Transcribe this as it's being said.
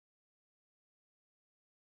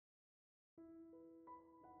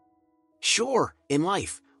Sure, in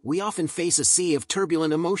life, we often face a sea of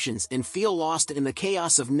turbulent emotions and feel lost in the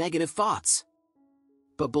chaos of negative thoughts.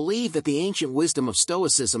 But believe that the ancient wisdom of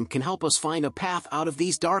Stoicism can help us find a path out of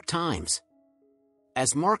these dark times.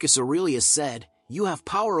 As Marcus Aurelius said, you have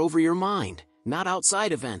power over your mind, not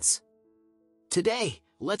outside events. Today,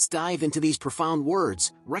 let's dive into these profound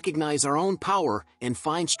words, recognize our own power, and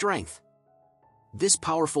find strength. This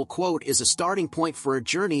powerful quote is a starting point for a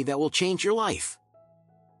journey that will change your life.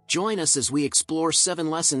 Join us as we explore 7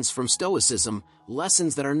 lessons from Stoicism,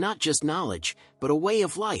 lessons that are not just knowledge, but a way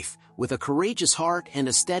of life, with a courageous heart and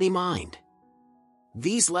a steady mind.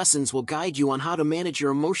 These lessons will guide you on how to manage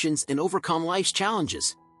your emotions and overcome life's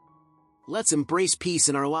challenges. Let's embrace peace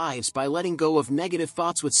in our lives by letting go of negative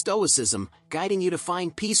thoughts with Stoicism, guiding you to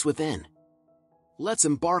find peace within. Let's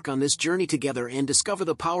embark on this journey together and discover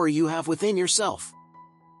the power you have within yourself.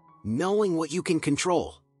 Knowing what you can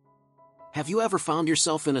control. Have you ever found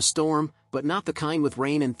yourself in a storm, but not the kind with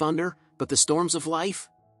rain and thunder, but the storms of life?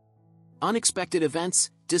 Unexpected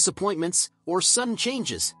events, disappointments, or sudden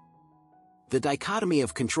changes. The dichotomy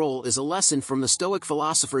of control is a lesson from the Stoic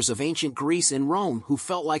philosophers of ancient Greece and Rome who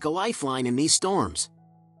felt like a lifeline in these storms.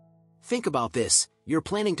 Think about this, you're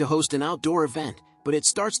planning to host an outdoor event, but it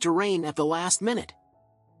starts to rain at the last minute.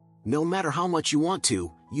 No matter how much you want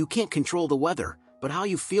to, you can't control the weather, but how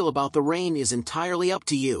you feel about the rain is entirely up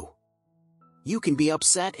to you. You can be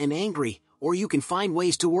upset and angry, or you can find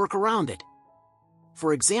ways to work around it.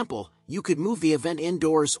 For example, you could move the event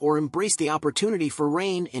indoors or embrace the opportunity for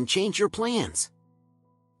rain and change your plans.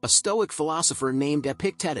 A Stoic philosopher named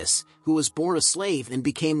Epictetus, who was born a slave and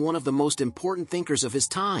became one of the most important thinkers of his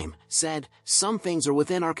time, said, "Some things are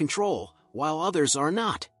within our control, while others are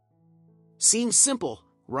not." Seems simple,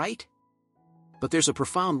 right? But there's a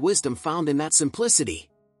profound wisdom found in that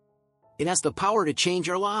simplicity. It has the power to change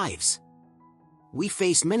our lives. We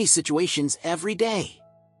face many situations every day.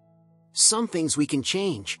 Some things we can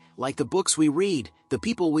change, like the books we read, the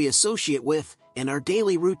people we associate with, and our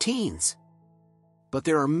daily routines. But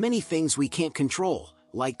there are many things we can't control,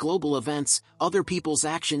 like global events, other people's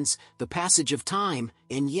actions, the passage of time,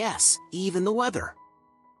 and yes, even the weather.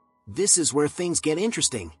 This is where things get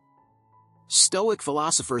interesting. Stoic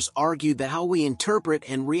philosophers argued that how we interpret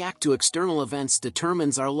and react to external events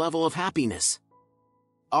determines our level of happiness.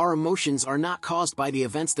 Our emotions are not caused by the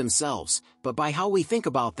events themselves, but by how we think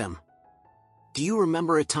about them. Do you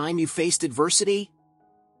remember a time you faced adversity?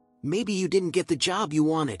 Maybe you didn't get the job you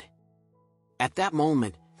wanted. At that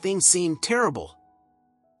moment, things seemed terrible.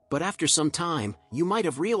 But after some time, you might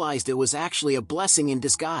have realized it was actually a blessing in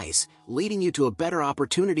disguise, leading you to a better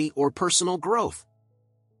opportunity or personal growth.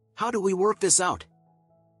 How do we work this out?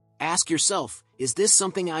 Ask yourself, is this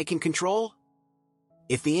something I can control?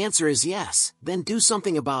 If the answer is yes, then do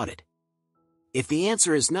something about it. If the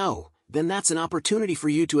answer is no, then that's an opportunity for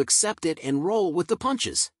you to accept it and roll with the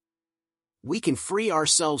punches. We can free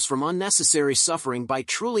ourselves from unnecessary suffering by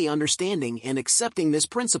truly understanding and accepting this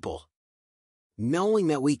principle. Knowing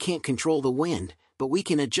that we can't control the wind, but we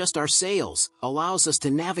can adjust our sails, allows us to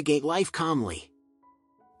navigate life calmly.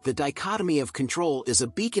 The dichotomy of control is a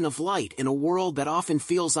beacon of light in a world that often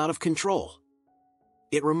feels out of control.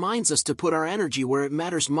 It reminds us to put our energy where it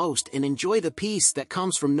matters most and enjoy the peace that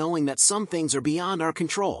comes from knowing that some things are beyond our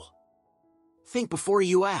control. Think before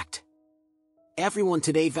you act. Everyone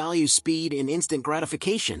today values speed and instant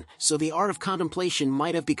gratification, so the art of contemplation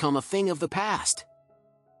might have become a thing of the past.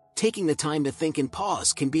 Taking the time to think and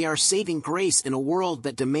pause can be our saving grace in a world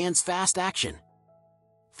that demands fast action.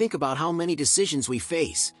 Think about how many decisions we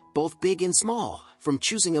face, both big and small, from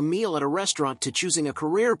choosing a meal at a restaurant to choosing a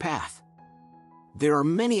career path. There are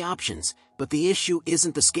many options, but the issue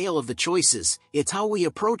isn't the scale of the choices, it's how we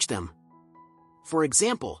approach them. For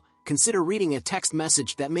example, consider reading a text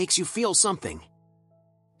message that makes you feel something.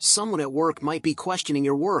 Someone at work might be questioning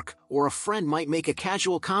your work, or a friend might make a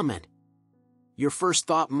casual comment. Your first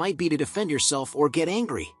thought might be to defend yourself or get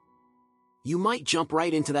angry. You might jump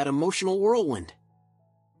right into that emotional whirlwind.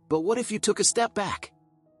 But what if you took a step back?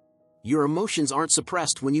 Your emotions aren't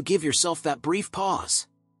suppressed when you give yourself that brief pause.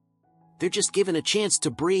 They're just given a chance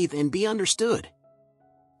to breathe and be understood.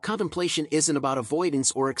 Contemplation isn't about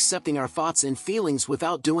avoidance or accepting our thoughts and feelings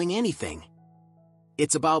without doing anything.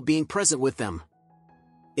 It's about being present with them.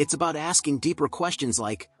 It's about asking deeper questions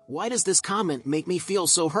like, why does this comment make me feel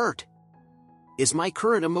so hurt? Is my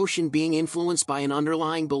current emotion being influenced by an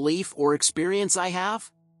underlying belief or experience I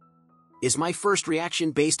have? Is my first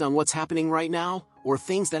reaction based on what's happening right now, or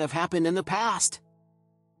things that have happened in the past?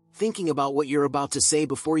 Thinking about what you're about to say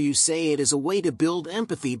before you say it is a way to build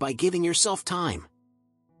empathy by giving yourself time.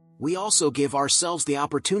 We also give ourselves the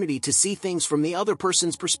opportunity to see things from the other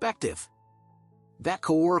person's perspective. That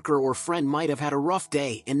coworker or friend might have had a rough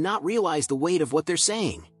day and not realize the weight of what they're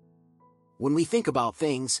saying. When we think about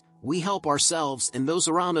things, we help ourselves and those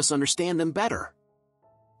around us understand them better.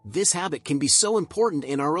 This habit can be so important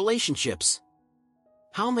in our relationships.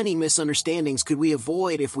 How many misunderstandings could we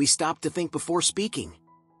avoid if we stopped to think before speaking?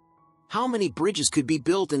 How many bridges could be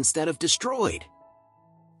built instead of destroyed?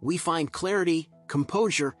 We find clarity,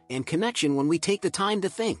 composure, and connection when we take the time to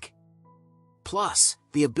think. Plus,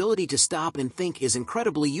 the ability to stop and think is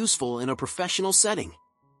incredibly useful in a professional setting.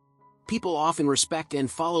 People often respect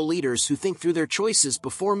and follow leaders who think through their choices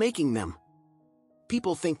before making them.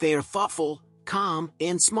 People think they are thoughtful, calm,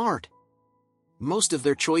 and smart. Most of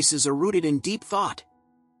their choices are rooted in deep thought.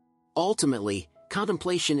 Ultimately,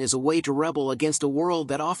 contemplation is a way to rebel against a world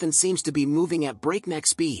that often seems to be moving at breakneck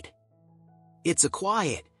speed. It's a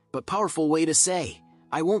quiet, but powerful way to say,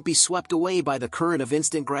 I won't be swept away by the current of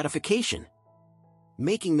instant gratification.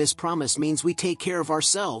 Making this promise means we take care of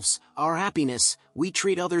ourselves, our happiness, we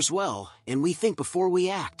treat others well, and we think before we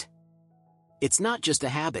act. It's not just a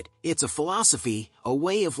habit, it's a philosophy, a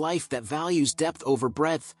way of life that values depth over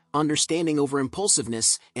breadth, understanding over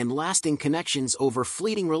impulsiveness, and lasting connections over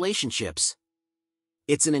fleeting relationships.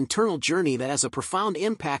 It's an internal journey that has a profound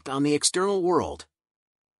impact on the external world.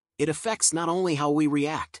 It affects not only how we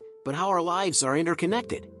react, but how our lives are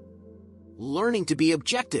interconnected. Learning to be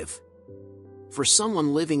objective. For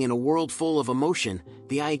someone living in a world full of emotion,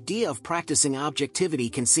 the idea of practicing objectivity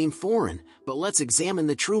can seem foreign, but let's examine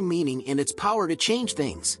the true meaning and its power to change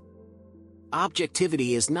things.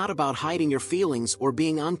 Objectivity is not about hiding your feelings or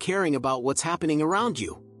being uncaring about what's happening around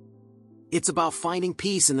you. It's about finding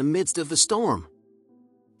peace in the midst of the storm.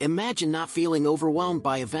 Imagine not feeling overwhelmed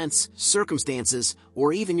by events, circumstances,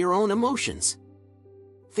 or even your own emotions.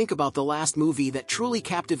 Think about the last movie that truly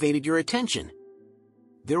captivated your attention.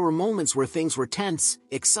 There were moments where things were tense,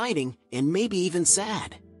 exciting, and maybe even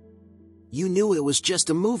sad. You knew it was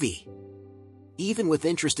just a movie. Even with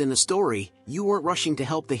interest in the story, you weren't rushing to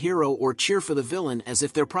help the hero or cheer for the villain as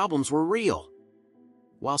if their problems were real.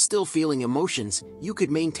 While still feeling emotions, you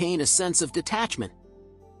could maintain a sense of detachment.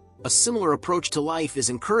 A similar approach to life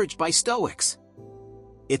is encouraged by Stoics.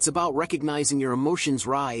 It's about recognizing your emotions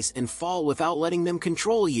rise and fall without letting them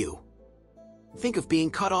control you. Think of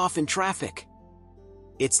being cut off in traffic.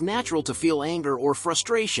 It's natural to feel anger or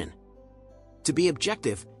frustration. To be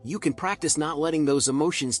objective, you can practice not letting those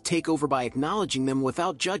emotions take over by acknowledging them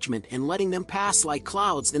without judgment and letting them pass like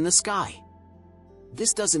clouds in the sky.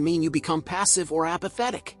 This doesn't mean you become passive or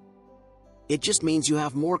apathetic. It just means you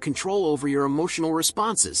have more control over your emotional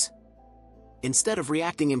responses. Instead of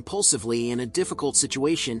reacting impulsively in a difficult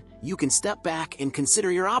situation, you can step back and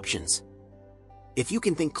consider your options. If you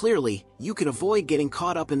can think clearly, you can avoid getting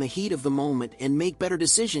caught up in the heat of the moment and make better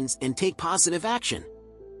decisions and take positive action.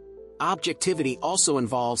 Objectivity also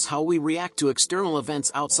involves how we react to external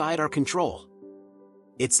events outside our control.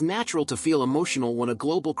 It's natural to feel emotional when a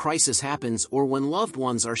global crisis happens or when loved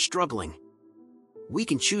ones are struggling. We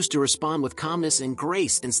can choose to respond with calmness and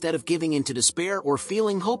grace instead of giving in to despair or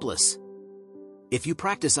feeling hopeless. If you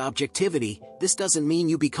practice objectivity, this doesn't mean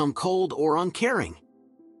you become cold or uncaring.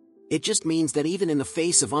 It just means that even in the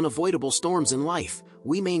face of unavoidable storms in life,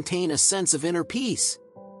 we maintain a sense of inner peace.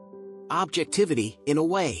 Objectivity, in a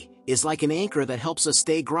way, is like an anchor that helps us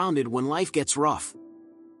stay grounded when life gets rough.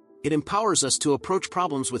 It empowers us to approach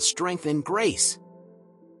problems with strength and grace.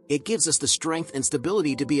 It gives us the strength and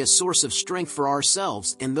stability to be a source of strength for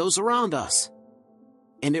ourselves and those around us.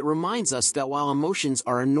 And it reminds us that while emotions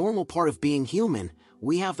are a normal part of being human,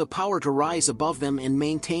 we have the power to rise above them and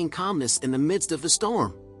maintain calmness in the midst of the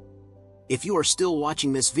storm. If you are still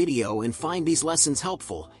watching this video and find these lessons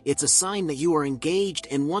helpful, it's a sign that you are engaged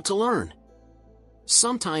and want to learn.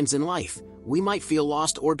 Sometimes in life, we might feel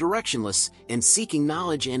lost or directionless, and seeking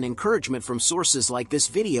knowledge and encouragement from sources like this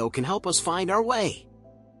video can help us find our way.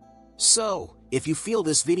 So, if you feel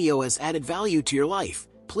this video has added value to your life,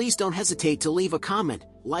 please don't hesitate to leave a comment,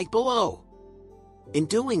 like below. In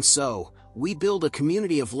doing so, we build a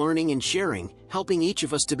community of learning and sharing, helping each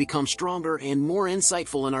of us to become stronger and more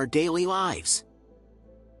insightful in our daily lives.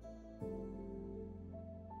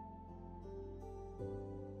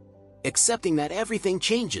 Accepting that everything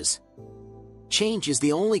changes. Change is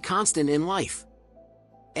the only constant in life.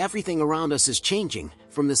 Everything around us is changing,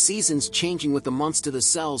 from the seasons changing with the months to the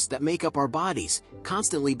cells that make up our bodies,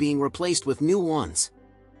 constantly being replaced with new ones.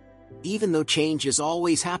 Even though change is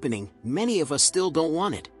always happening, many of us still don't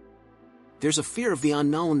want it. There's a fear of the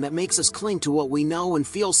unknown that makes us cling to what we know and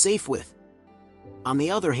feel safe with. On the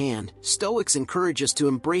other hand, Stoics encourage us to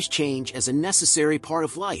embrace change as a necessary part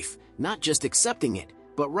of life, not just accepting it,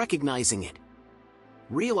 but recognizing it.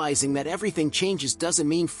 Realizing that everything changes doesn't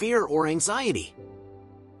mean fear or anxiety.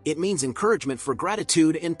 It means encouragement for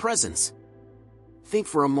gratitude and presence. Think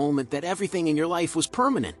for a moment that everything in your life was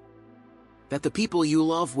permanent. That the people you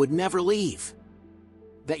love would never leave.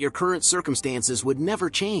 That your current circumstances would never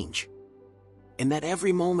change. And that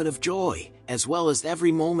every moment of joy, as well as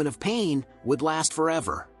every moment of pain, would last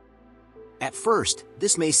forever. At first,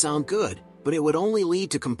 this may sound good, but it would only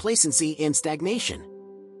lead to complacency and stagnation.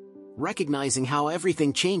 Recognizing how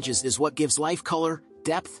everything changes is what gives life color,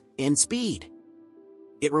 depth, and speed.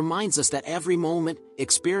 It reminds us that every moment,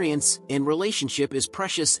 experience, and relationship is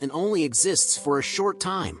precious and only exists for a short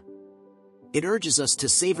time. It urges us to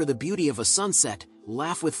savor the beauty of a sunset,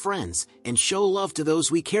 laugh with friends, and show love to those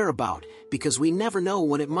we care about, because we never know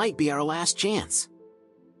when it might be our last chance.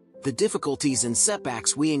 The difficulties and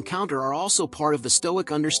setbacks we encounter are also part of the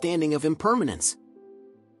Stoic understanding of impermanence.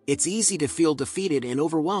 It's easy to feel defeated and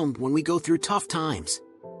overwhelmed when we go through tough times.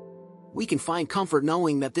 We can find comfort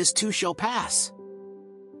knowing that this too shall pass.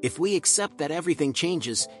 If we accept that everything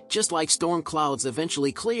changes, just like storm clouds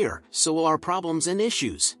eventually clear, so will our problems and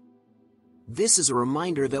issues. This is a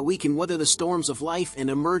reminder that we can weather the storms of life and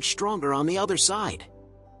emerge stronger on the other side.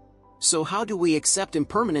 So how do we accept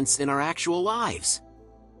impermanence in our actual lives?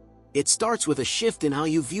 It starts with a shift in how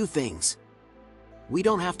you view things. We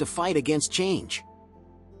don't have to fight against change.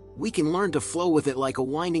 We can learn to flow with it like a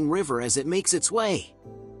winding river as it makes its way.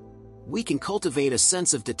 We can cultivate a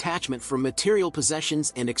sense of detachment from material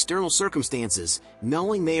possessions and external circumstances,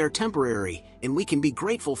 knowing they are temporary, and we can be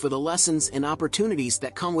grateful for the lessons and opportunities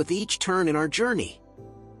that come with each turn in our journey.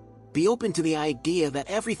 Be open to the idea that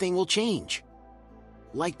everything will change.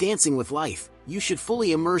 Like dancing with life, you should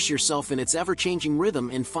fully immerse yourself in its ever-changing rhythm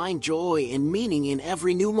and find joy and meaning in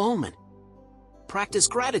every new moment. Practice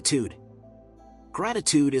gratitude.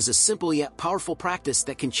 Gratitude is a simple yet powerful practice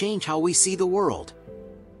that can change how we see the world.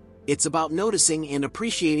 It's about noticing and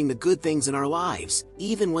appreciating the good things in our lives,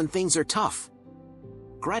 even when things are tough.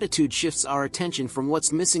 Gratitude shifts our attention from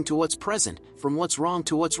what's missing to what's present, from what's wrong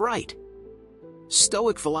to what's right.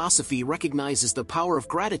 Stoic philosophy recognizes the power of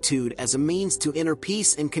gratitude as a means to inner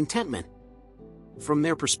peace and contentment. From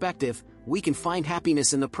their perspective, we can find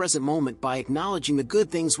happiness in the present moment by acknowledging the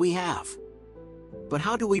good things we have. But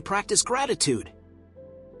how do we practice gratitude?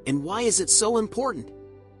 And why is it so important?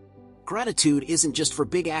 Gratitude isn't just for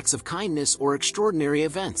big acts of kindness or extraordinary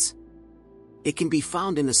events. It can be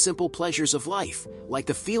found in the simple pleasures of life, like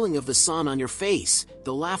the feeling of the sun on your face,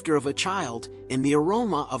 the laughter of a child, and the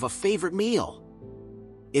aroma of a favorite meal.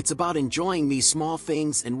 It's about enjoying these small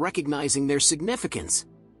things and recognizing their significance.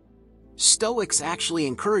 Stoics actually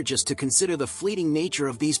encourage us to consider the fleeting nature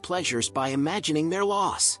of these pleasures by imagining their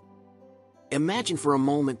loss. Imagine for a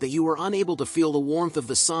moment that you were unable to feel the warmth of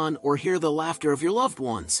the sun or hear the laughter of your loved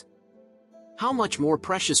ones. How much more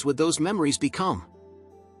precious would those memories become?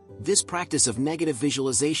 This practice of negative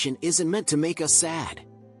visualization isn't meant to make us sad.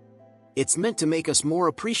 It's meant to make us more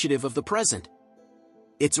appreciative of the present.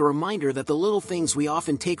 It's a reminder that the little things we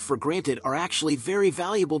often take for granted are actually very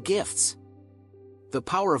valuable gifts. The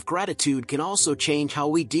power of gratitude can also change how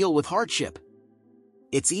we deal with hardship.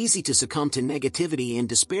 It's easy to succumb to negativity and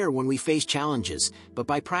despair when we face challenges, but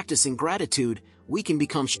by practicing gratitude, we can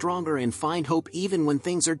become stronger and find hope even when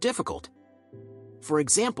things are difficult. For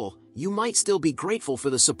example, you might still be grateful for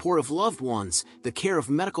the support of loved ones, the care of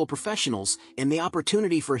medical professionals, and the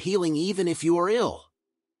opportunity for healing even if you are ill.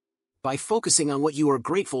 By focusing on what you are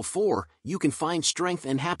grateful for, you can find strength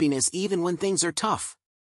and happiness even when things are tough.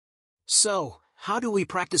 So, how do we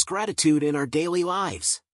practice gratitude in our daily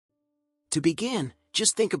lives? To begin,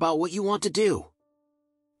 just think about what you want to do.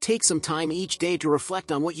 Take some time each day to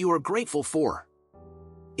reflect on what you are grateful for.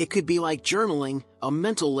 It could be like journaling, a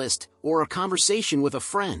mental list, or a conversation with a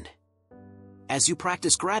friend. As you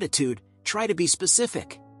practice gratitude, try to be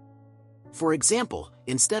specific. For example,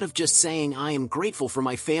 instead of just saying "I am grateful for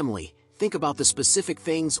my family," think about the specific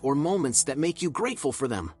things or moments that make you grateful for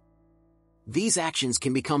them. These actions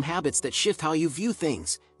can become habits that shift how you view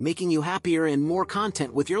things, making you happier and more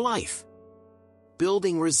content with your life.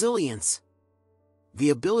 Building resilience.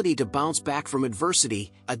 The ability to bounce back from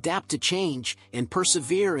adversity, adapt to change, and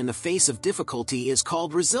persevere in the face of difficulty is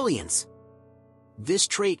called resilience. This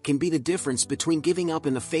trait can be the difference between giving up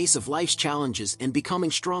in the face of life's challenges and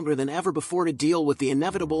becoming stronger than ever before to deal with the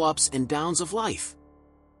inevitable ups and downs of life.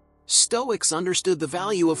 Stoics understood the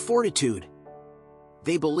value of fortitude.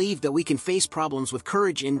 They believed that we can face problems with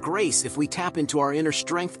courage and grace if we tap into our inner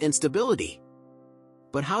strength and stability.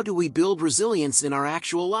 But how do we build resilience in our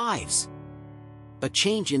actual lives? A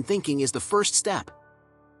change in thinking is the first step.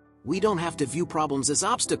 We don't have to view problems as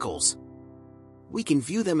obstacles. We can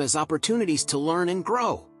view them as opportunities to learn and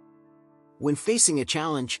grow. When facing a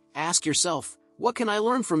challenge, ask yourself, what can I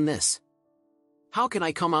learn from this? How can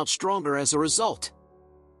I come out stronger as a result?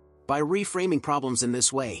 By reframing problems in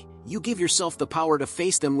this way, you give yourself the power to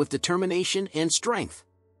face them with determination and strength.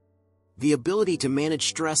 The ability to manage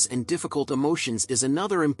stress and difficult emotions is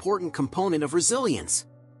another important component of resilience.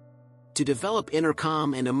 To develop inner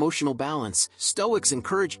calm and emotional balance, Stoics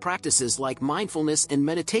encourage practices like mindfulness and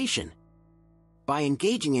meditation. By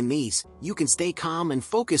engaging in these, you can stay calm and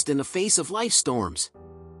focused in the face of life storms.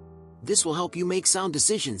 This will help you make sound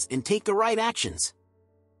decisions and take the right actions.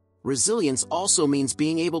 Resilience also means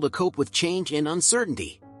being able to cope with change and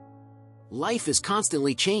uncertainty. Life is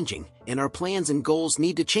constantly changing, and our plans and goals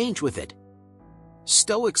need to change with it.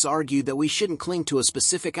 Stoics argue that we shouldn't cling to a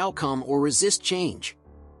specific outcome or resist change.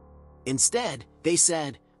 Instead, they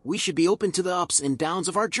said, we should be open to the ups and downs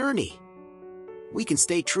of our journey. We can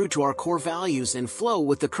stay true to our core values and flow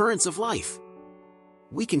with the currents of life.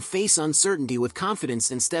 We can face uncertainty with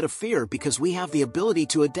confidence instead of fear because we have the ability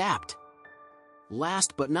to adapt.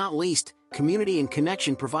 Last but not least, community and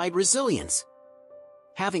connection provide resilience.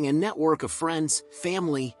 Having a network of friends,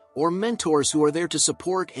 family, or mentors who are there to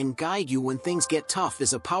support and guide you when things get tough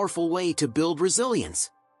is a powerful way to build resilience.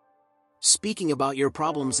 Speaking about your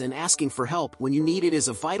problems and asking for help when you need it is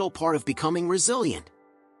a vital part of becoming resilient.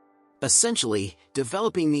 Essentially,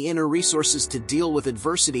 developing the inner resources to deal with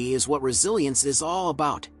adversity is what resilience is all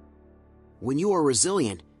about. When you are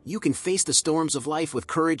resilient, you can face the storms of life with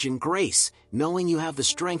courage and grace, knowing you have the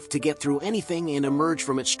strength to get through anything and emerge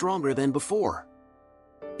from it stronger than before.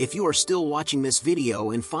 If you are still watching this video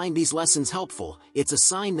and find these lessons helpful, it's a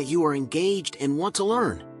sign that you are engaged and want to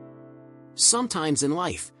learn. Sometimes in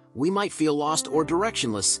life, we might feel lost or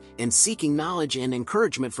directionless, and seeking knowledge and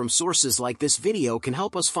encouragement from sources like this video can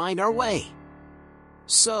help us find our way.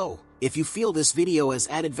 So, if you feel this video has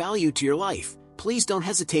added value to your life, please don't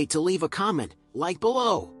hesitate to leave a comment, like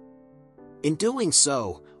below. In doing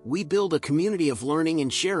so, we build a community of learning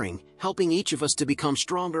and sharing, helping each of us to become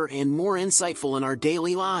stronger and more insightful in our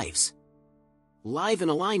daily lives. Live in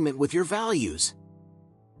alignment with your values.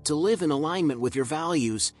 To live in alignment with your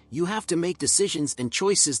values, you have to make decisions and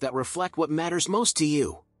choices that reflect what matters most to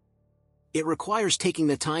you. It requires taking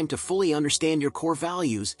the time to fully understand your core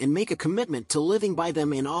values and make a commitment to living by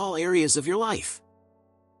them in all areas of your life.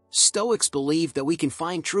 Stoics believe that we can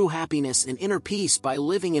find true happiness and inner peace by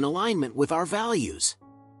living in alignment with our values.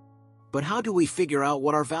 But how do we figure out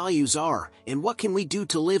what our values are, and what can we do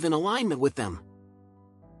to live in alignment with them?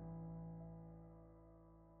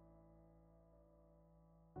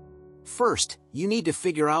 First, you need to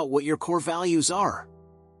figure out what your core values are.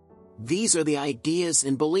 These are the ideas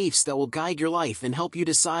and beliefs that will guide your life and help you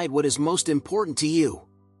decide what is most important to you.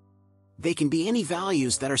 They can be any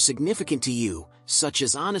values that are significant to you, such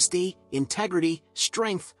as honesty, integrity,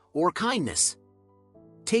 strength, or kindness.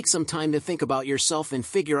 Take some time to think about yourself and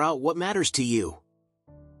figure out what matters to you.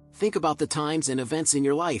 Think about the times and events in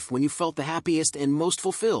your life when you felt the happiest and most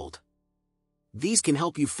fulfilled. These can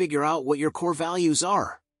help you figure out what your core values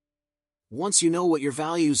are. Once you know what your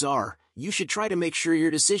values are, you should try to make sure your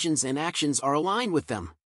decisions and actions are aligned with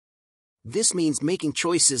them. This means making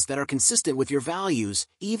choices that are consistent with your values,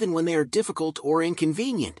 even when they are difficult or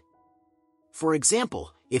inconvenient. For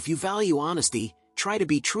example, if you value honesty, try to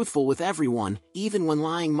be truthful with everyone, even when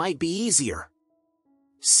lying might be easier.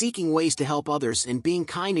 Seeking ways to help others and being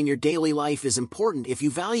kind in your daily life is important if you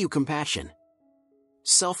value compassion.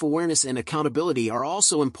 Self-awareness and accountability are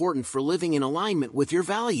also important for living in alignment with your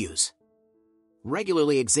values.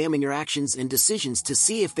 Regularly examine your actions and decisions to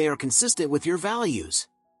see if they are consistent with your values.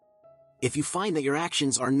 If you find that your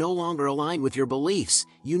actions are no longer aligned with your beliefs,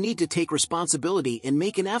 you need to take responsibility and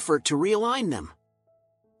make an effort to realign them.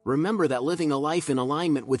 Remember that living a life in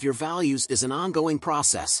alignment with your values is an ongoing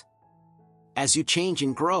process. As you change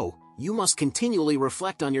and grow, you must continually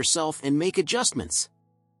reflect on yourself and make adjustments.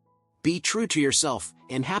 Be true to yourself,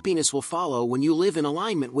 and happiness will follow when you live in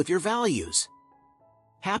alignment with your values.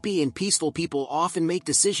 Happy and peaceful people often make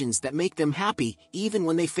decisions that make them happy, even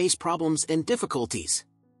when they face problems and difficulties.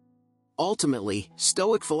 Ultimately,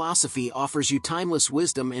 Stoic philosophy offers you timeless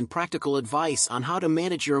wisdom and practical advice on how to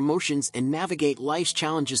manage your emotions and navigate life's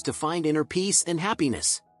challenges to find inner peace and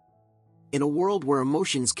happiness. In a world where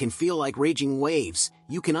emotions can feel like raging waves,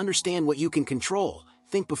 you can understand what you can control,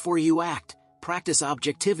 think before you act, practice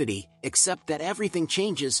objectivity, accept that everything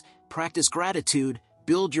changes, practice gratitude,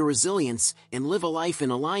 build your resilience, and live a life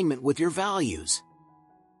in alignment with your values.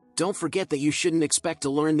 Don't forget that you shouldn't expect to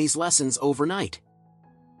learn these lessons overnight.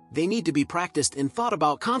 They need to be practiced and thought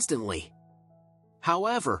about constantly.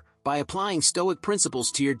 However, By applying Stoic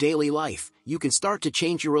principles to your daily life, you can start to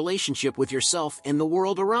change your relationship with yourself and the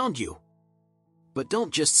world around you. But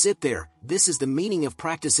don't just sit there. This is the meaning of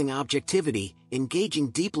practicing objectivity,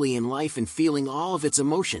 engaging deeply in life and feeling all of its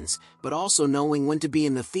emotions, but also knowing when to be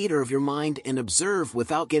in the theater of your mind and observe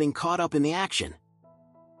without getting caught up in the action.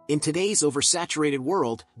 In today's oversaturated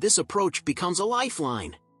world, this approach becomes a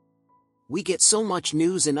lifeline. We get so much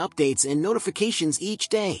news and updates and notifications each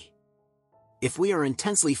day. If we are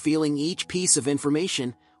intensely feeling each piece of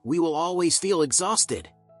information, we will always feel exhausted.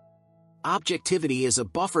 Objectivity is a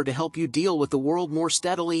buffer to help you deal with the world more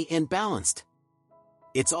steadily and balanced.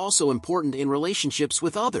 It's also important in relationships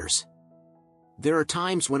with others. There are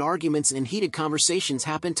times when arguments and heated conversations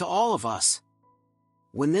happen to all of us.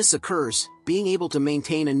 When this occurs, being able to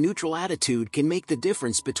maintain a neutral attitude can make the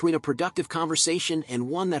difference between a productive conversation and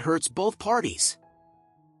one that hurts both parties.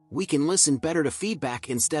 We can listen better to feedback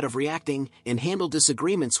instead of reacting, and handle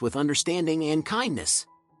disagreements with understanding and kindness.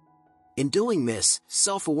 In doing this,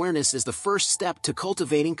 self-awareness is the first step to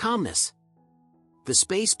cultivating calmness. The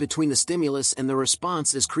space between the stimulus and the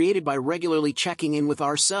response is created by regularly checking in with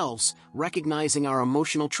ourselves, recognizing our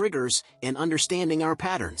emotional triggers, and understanding our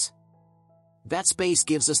patterns. That space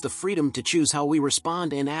gives us the freedom to choose how we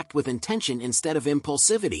respond and act with intention instead of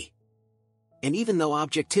impulsivity. And even though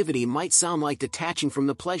objectivity might sound like detaching from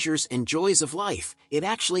the pleasures and joys of life, it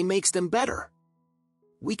actually makes them better.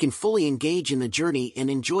 We can fully engage in the journey and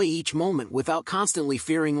enjoy each moment without constantly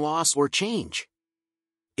fearing loss or change.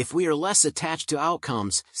 If we are less attached to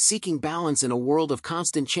outcomes, seeking balance in a world of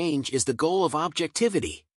constant change is the goal of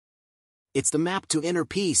objectivity. It's the map to inner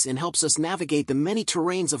peace and helps us navigate the many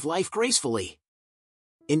terrains of life gracefully.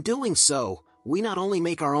 In doing so, we not only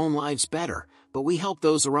make our own lives better, but we help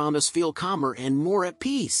those around us feel calmer and more at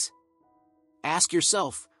peace. Ask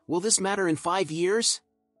yourself, will this matter in 5 years?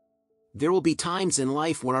 There will be times in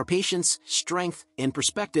life when our patience, strength, and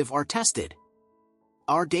perspective are tested.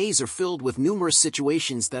 Our days are filled with numerous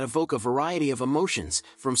situations that evoke a variety of emotions,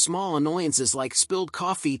 from small annoyances like spilled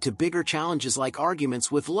coffee to bigger challenges like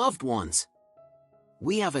arguments with loved ones.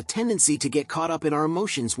 We have a tendency to get caught up in our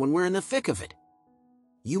emotions when we're in the thick of it.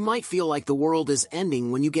 You might feel like the world is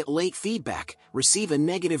ending when you get late feedback, receive a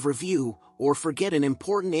negative review, or forget an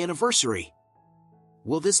important anniversary.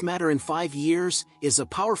 Will this matter in 5 years? Is a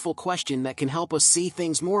powerful question that can help us see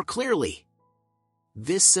things more clearly.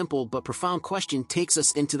 This simple but profound question takes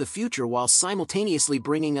us into the future while simultaneously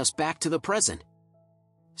bringing us back to the present.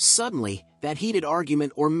 Suddenly, that heated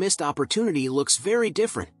argument or missed opportunity looks very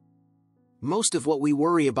different. Most of what we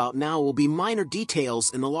worry about now will be minor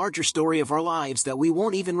details in the larger story of our lives that we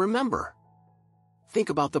won't even remember. Think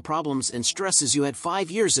about the problems and stresses you had 5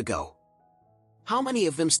 years ago. How many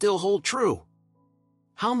of them still hold true?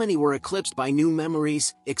 How many were eclipsed by new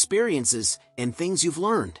memories, experiences, and things you've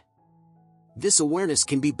learned? This awareness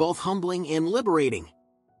can be both humbling and liberating.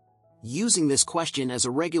 Using this question as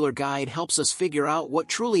a regular guide helps us figure out what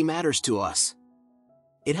truly matters to us.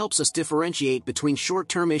 It helps us differentiate between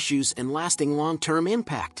short-term issues and lasting long-term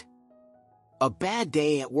impact. A bad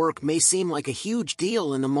day at work may seem like a huge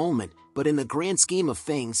deal in the moment, but in the grand scheme of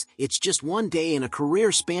things, it's just one day in a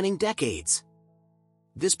career spanning decades.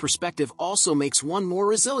 This perspective also makes one more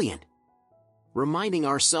resilient. Reminding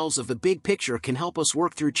ourselves of the big picture can help us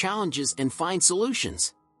work through challenges and find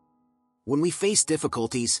solutions. When we face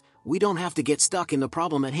difficulties, we don't have to get stuck in the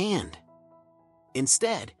problem at hand.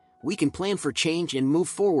 Instead, we can plan for change and move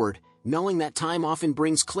forward, knowing that time often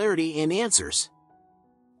brings clarity and answers.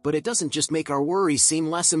 But it doesn't just make our worries seem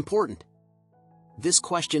less important. This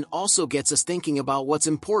question also gets us thinking about what's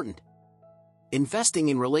important. Investing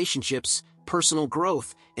in relationships, personal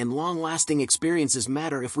growth, and long-lasting experiences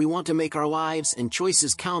matter if we want to make our lives and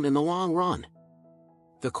choices count in the long run.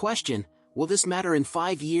 The question, will this matter in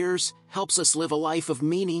 5 years, helps us live a life of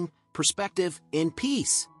meaning, perspective, and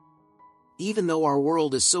peace. Even though our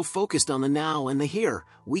world is so focused on the now and the here,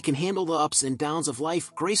 we can handle the ups and downs of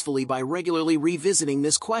life gracefully by regularly revisiting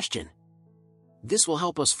this question. This will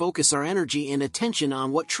help us focus our energy and attention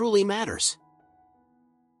on what truly matters.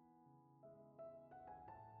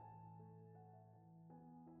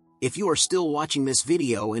 If you are still watching this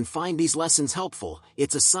video and find these lessons helpful,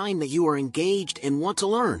 it's a sign that you are engaged and want to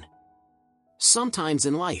learn. Sometimes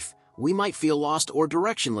in life, we might feel lost or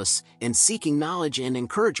directionless, and seeking knowledge and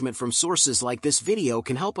encouragement from sources like this video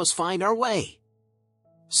can help us find our way.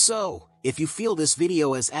 So, if you feel this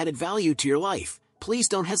video has added value to your life, please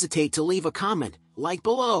don't hesitate to leave a comment, like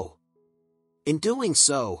below. In doing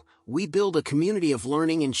so, we build a community of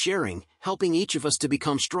learning and sharing, helping each of us to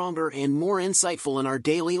become stronger and more insightful in our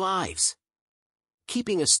daily lives.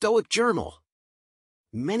 Keeping a Stoic journal.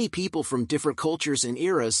 Many people from different cultures and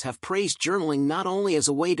eras have praised journaling not only as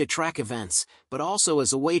a way to track events, but also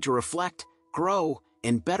as a way to reflect, grow,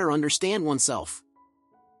 and better understand oneself.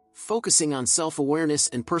 Focusing on self-awareness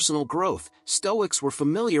and personal growth, Stoics were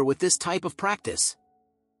familiar with this type of practice.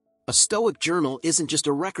 A Stoic journal isn't just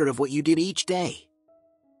a record of what you did each day.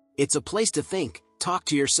 It's a place to think, talk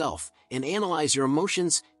to yourself, and analyze your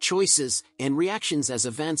emotions, choices, and reactions as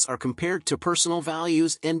events are compared to personal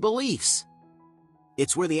values and beliefs.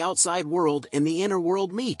 It's where the outside world and the inner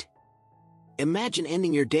world meet. Imagine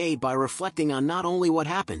ending your day by reflecting on not only what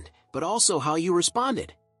happened, but also how you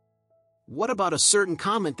responded. What about a certain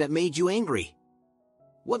comment that made you angry?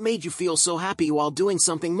 What made you feel so happy while doing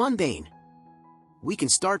something mundane? We can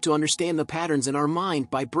start to understand the patterns in our mind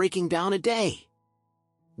by breaking down a day.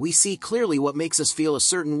 We see clearly what makes us feel a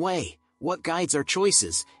certain way, what guides our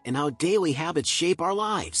choices, and how daily habits shape our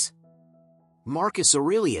lives. Marcus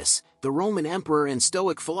Aurelius, the Roman emperor and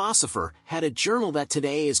Stoic philosopher, had a journal that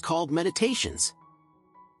today is called Meditations.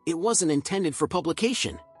 It wasn't intended for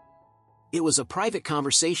publication. It was a private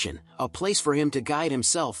conversation, a place for him to guide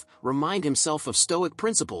himself, remind himself of Stoic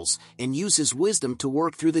principles, and use his wisdom to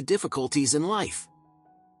work through the difficulties in life.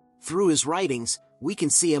 Through his writings, we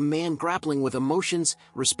can see a man grappling with emotions,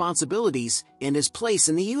 responsibilities, and his place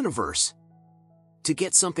in the universe. To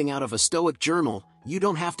get something out of a Stoic journal, you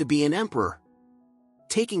don't have to be an emperor.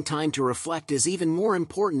 Taking time to reflect is even more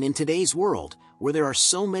important in today's world, where there are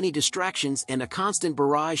so many distractions and a constant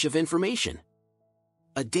barrage of information.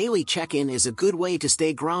 A daily check-in is a good way to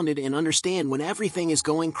stay grounded and understand when everything is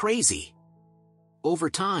going crazy. Over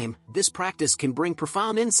time, this practice can bring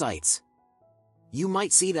profound insights. You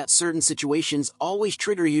might see that certain situations always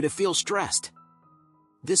trigger you to feel stressed.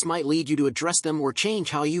 This might lead you to address them or change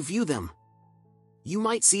how you view them. You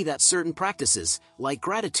might see that certain practices, like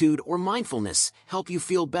gratitude or mindfulness, help you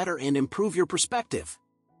feel better and improve your perspective.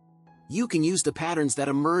 You can use the patterns that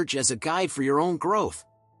emerge as a guide for your own growth.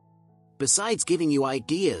 Besides giving you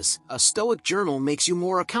ideas, a Stoic journal makes you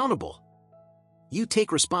more accountable. You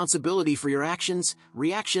take responsibility for your actions,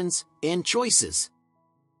 reactions, and choices.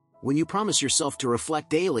 When you promise yourself to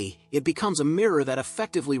reflect daily, it becomes a mirror that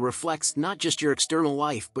effectively reflects not just your external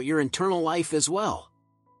life but your internal life as well.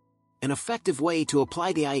 An effective way to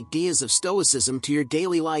apply the ideas of Stoicism to your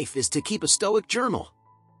daily life is to keep a Stoic journal.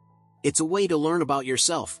 It's a way to learn about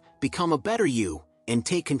yourself, become a better you, and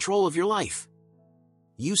take control of your life.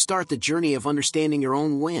 You start the journey of understanding your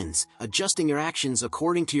own wins, adjusting your actions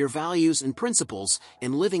according to your values and principles,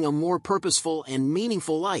 and living a more purposeful and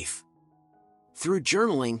meaningful life. Through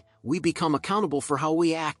journaling, we become accountable for how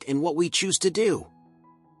we act and what we choose to do.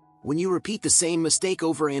 When you repeat the same mistake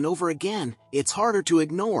over and over again, it's harder to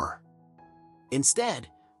ignore. Instead,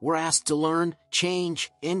 we're asked to learn, change,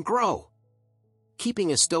 and grow. Keeping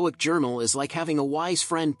a Stoic journal is like having a wise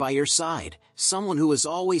friend by your side, someone who is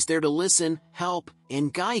always there to listen, help,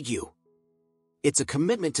 and guide you. It's a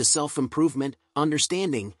commitment to self-improvement,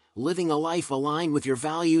 understanding, living a life aligned with your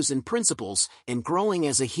values and principles, and growing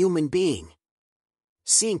as a human being.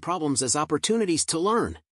 Seeing problems as opportunities to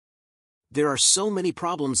learn. There are so many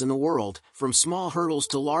problems in the world, from small hurdles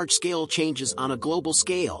to large-scale changes on a global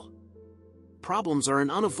scale. Problems are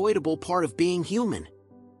an unavoidable part of being human.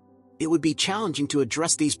 It would be challenging to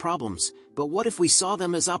address these problems, but what if we saw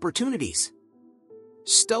them as opportunities?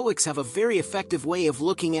 Stoics have a very effective way of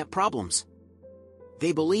looking at problems.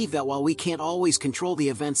 They believe that while we can't always control the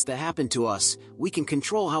events that happen to us, we can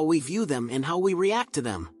control how we view them and how we react to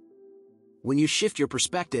them. When you shift your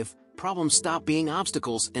perspective, problems stop being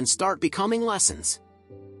obstacles and start becoming lessons.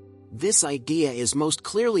 This idea is most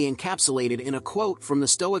clearly encapsulated in a quote from the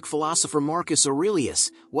Stoic philosopher Marcus Aurelius: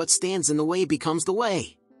 "What stands in the way becomes the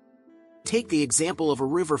way." Take the example of a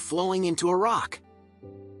river flowing into a rock.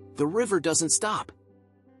 The river doesn't stop.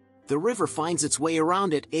 The river finds its way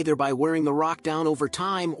around it either by wearing the rock down over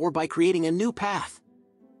time or by creating a new path.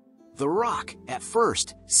 The rock, at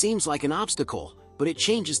first, seems like an obstacle, but it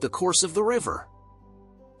changes the course of the river.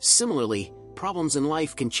 Similarly, problems in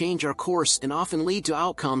life can change our course and often lead to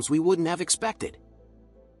outcomes we wouldn't have expected.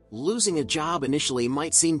 Losing a job initially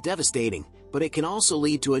might seem devastating, but it can also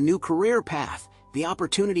lead to a new career path, the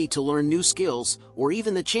opportunity to learn new skills, or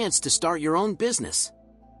even the chance to start your own business.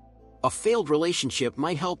 A failed relationship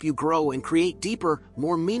might help you grow and create deeper,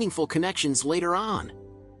 more meaningful connections later on.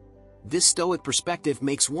 This Stoic perspective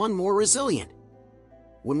makes one more resilient.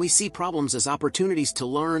 When we see problems as opportunities to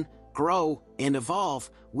learn, grow, and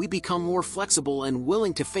evolve, we become more flexible and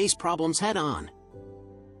willing to face problems head-on.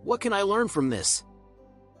 What can I learn from this?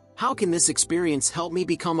 How can this experience help me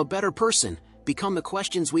become a better person? Become the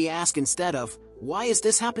questions we ask instead of, "Why is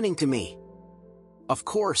this happening to me?" Of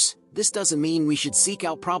course, this doesn't mean we should seek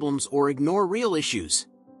out problems or ignore real issues.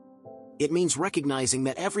 It means recognizing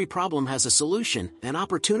that every problem has a solution, an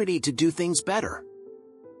opportunity to do things better.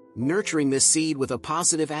 Nurturing this seed with a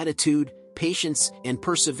positive attitude, patience, and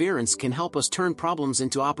perseverance can help us turn problems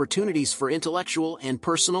into opportunities for intellectual and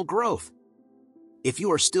personal growth. If you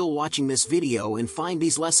are still watching this video and find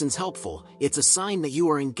these lessons helpful, it's a sign that you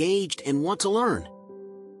are engaged and want to learn.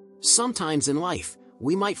 Sometimes in life,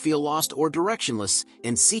 we might feel lost or directionless,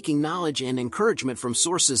 and seeking knowledge and encouragement from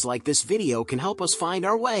sources like this video can help us find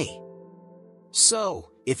our way. So,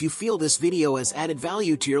 if you feel this video has added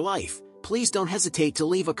value to your life, please don't hesitate to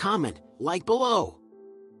leave a comment, like below.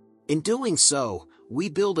 In doing so, we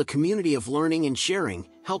build a community of learning and sharing,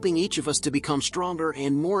 helping each of us to become stronger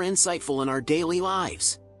and more insightful in our daily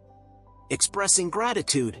lives. Expressing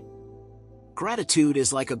gratitude. Gratitude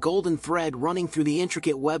is like a golden thread running through the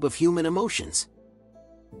intricate web of human emotions.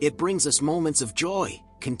 It brings us moments of joy,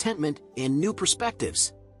 contentment, and new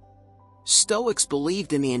perspectives. Stoics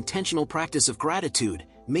believed in the intentional practice of gratitude,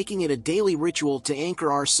 making it a daily ritual to anchor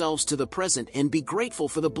ourselves to the present and be grateful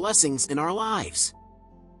for the blessings in our lives.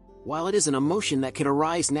 While it is an emotion that can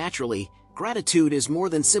arise naturally, gratitude is more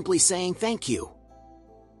than simply saying thank you.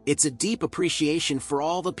 It's a deep appreciation for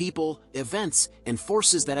all the people, events, and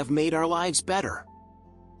forces that have made our lives better.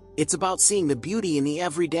 It's about seeing the beauty in the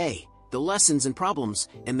everyday, the lessons and problems,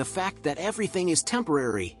 and the fact that everything is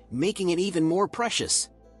temporary, making it even more precious.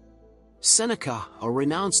 Seneca, a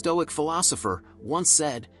renowned Stoic philosopher, once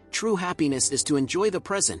said, "True happiness is to enjoy the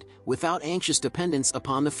present, without anxious dependence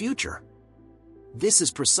upon the future." This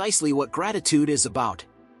is precisely what gratitude is about.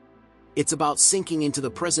 It's about sinking into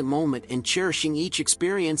the present moment and cherishing each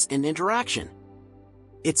experience and interaction.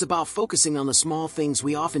 It's about focusing on the small things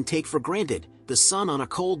we often take for granted, the sun on a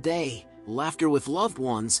cold day, laughter with loved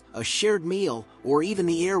ones, a shared meal, or even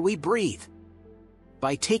the air we breathe.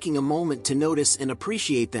 By taking a moment to notice and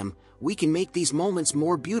appreciate them, we can make these moments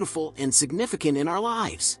more beautiful and significant in our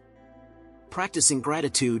lives. Practicing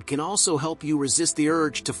gratitude can also help you resist the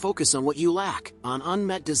urge to focus on what you lack, on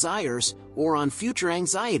unmet desires, or on future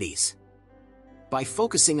anxieties. By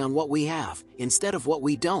focusing on what we have, instead of what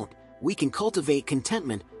we don't, we can cultivate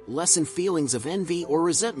contentment, lessen feelings of envy or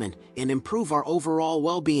resentment, and improve our overall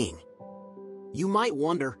well-being. You might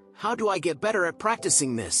wonder, how do I get better at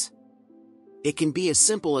practicing this? It can be as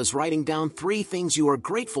simple as writing down 3 things you are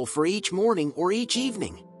grateful for each morning or each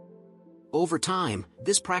evening. Over time,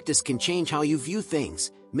 this practice can change how you view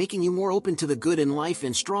things, making you more open to the good in life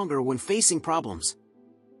and stronger when facing problems.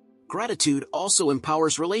 Gratitude also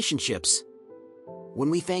empowers relationships. When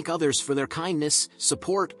we thank others for their kindness,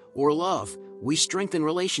 support, or love, we strengthen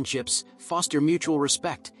relationships, foster mutual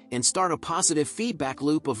respect, and start a positive feedback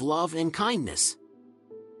loop of love and kindness.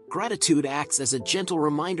 Gratitude acts as a gentle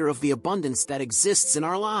reminder of the abundance that exists in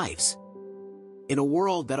our lives. In a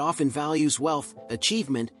world that often values wealth,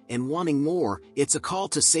 achievement, and wanting more, it's a call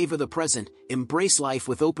to savor the present, embrace life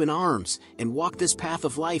with open arms, and walk this path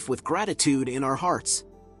of life with gratitude in our hearts.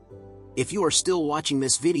 If you are still watching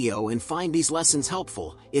this video and find these lessons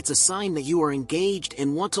helpful, it's a sign that you are engaged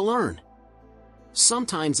and want to learn.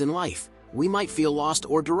 Sometimes in life, we might feel lost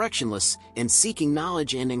or directionless, and seeking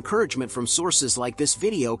knowledge and encouragement from sources like this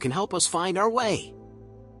video can help us find our way.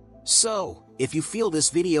 So, if you feel this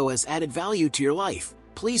video has added value to your life,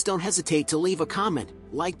 please don't hesitate to leave a comment,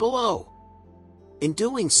 like below. In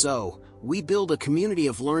doing so, we build a community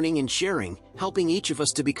of learning and sharing, helping each of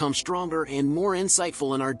us to become stronger and more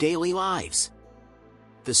insightful in our daily lives.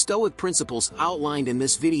 The Stoic principles outlined in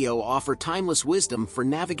this video offer timeless wisdom for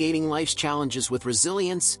navigating life's challenges with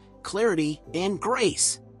resilience, clarity, and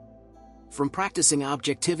grace. From practicing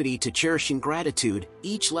objectivity to cherishing gratitude,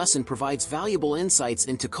 each lesson provides valuable insights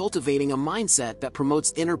into cultivating a mindset that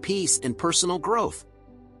promotes inner peace and personal growth.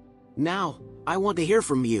 Now, I want to hear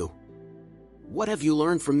from you. What have you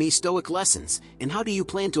learned from these Stoic lessons, and how do you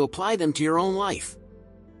plan to apply them to your own life?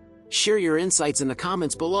 Share your insights in the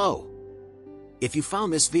comments below. If you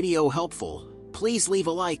found this video helpful, please leave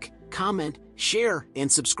a like, comment, share, and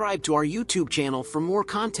subscribe to our YouTube channel for more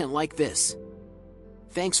content like this.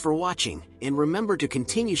 Thanks for watching, and remember to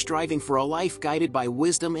continue striving for a life guided by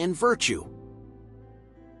wisdom and virtue.